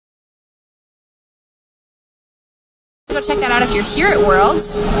Go check that out if you're here at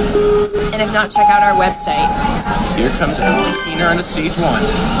Worlds, and if not, check out our website. Here comes Emily Keener on to stage 1.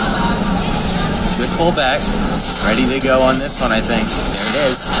 Good pullback. Ready to go on this one, I think. There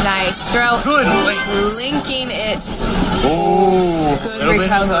it is. Nice throw. Good. Linking it. Oh, good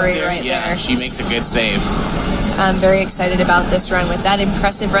recovery right there. Yeah, she makes a good save. I'm very excited about this run. With that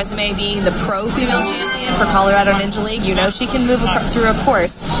impressive resume, being the pro female champion for Colorado Ninja League, you know she can move through a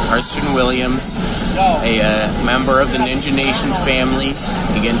course. Karsten Williams, a member of the Ninja Nation family.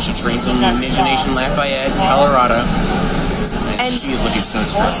 Again, she trains in Ninja Nation Lafayette, Colorado. And she is looking so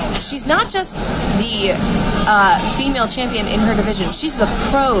strong. She's not just the female champion in her division. She's the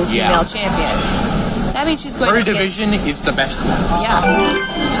pro female champion. That means she's going to division is the best one. Yeah.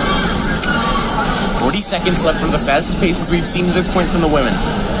 40 seconds left from the fastest paces we've seen to this point from the women.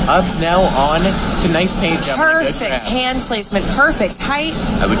 Up now on to nice paint jump. Perfect hand placement. Perfect height.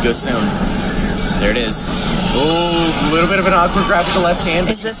 I would go soon. There it is. Oh, a little bit of an awkward grab with the left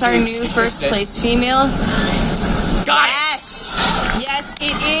hand. Is this our new first place female? Got it! Yes,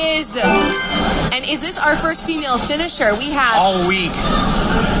 it is. And is this our first female finisher? We have all week.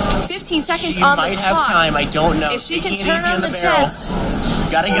 15 seconds she on the clock. She might have time. I don't know. If she can turn on the jets.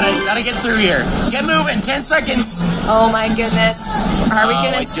 Gotta get through here. Get moving. 10 seconds. Oh my goodness. Are we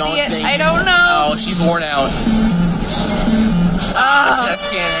gonna see it? I don't know. Oh, she's worn out.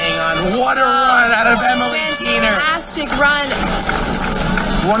 Just can't hang on. What a run out of Emily Keener. Fantastic run.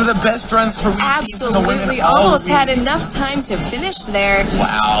 One of the best runs for we've seen from the women. Absolutely. Almost had enough time to finish there.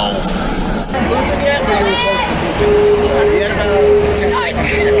 Wow.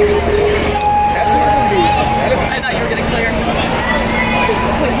 I thought you were going to clear.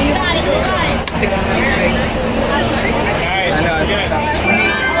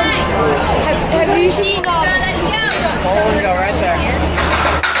 Have you seen Go right there.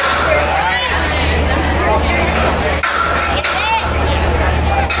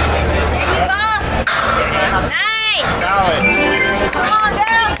 Nice! Solid. Come on,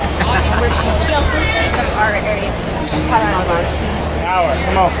 girl! Power,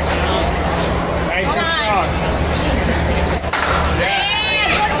 come on. Nice and strong. Yeah,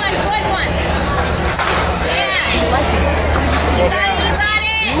 good one. Yeah. You got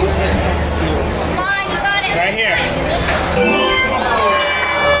it! Come on, you got it! Right here.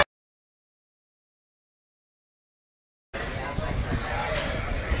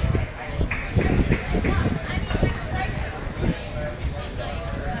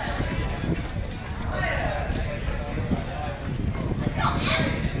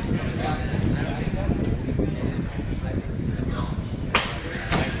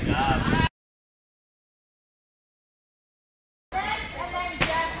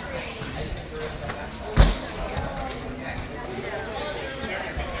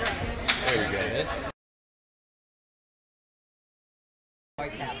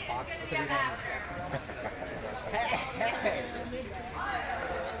 That box to be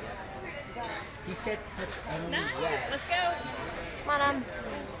He said touch only red. Let's go. Come on,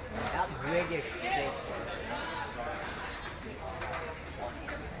 That rig is big.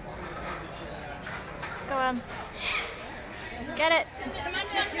 Let's go, Get it. Come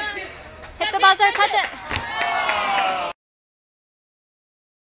on. Hit the buzzer, touch it.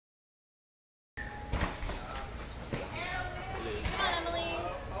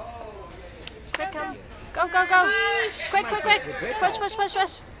 Quick, come. Go. Quick. Push.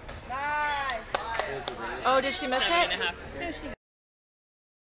 Nice. Oh, did she miss it?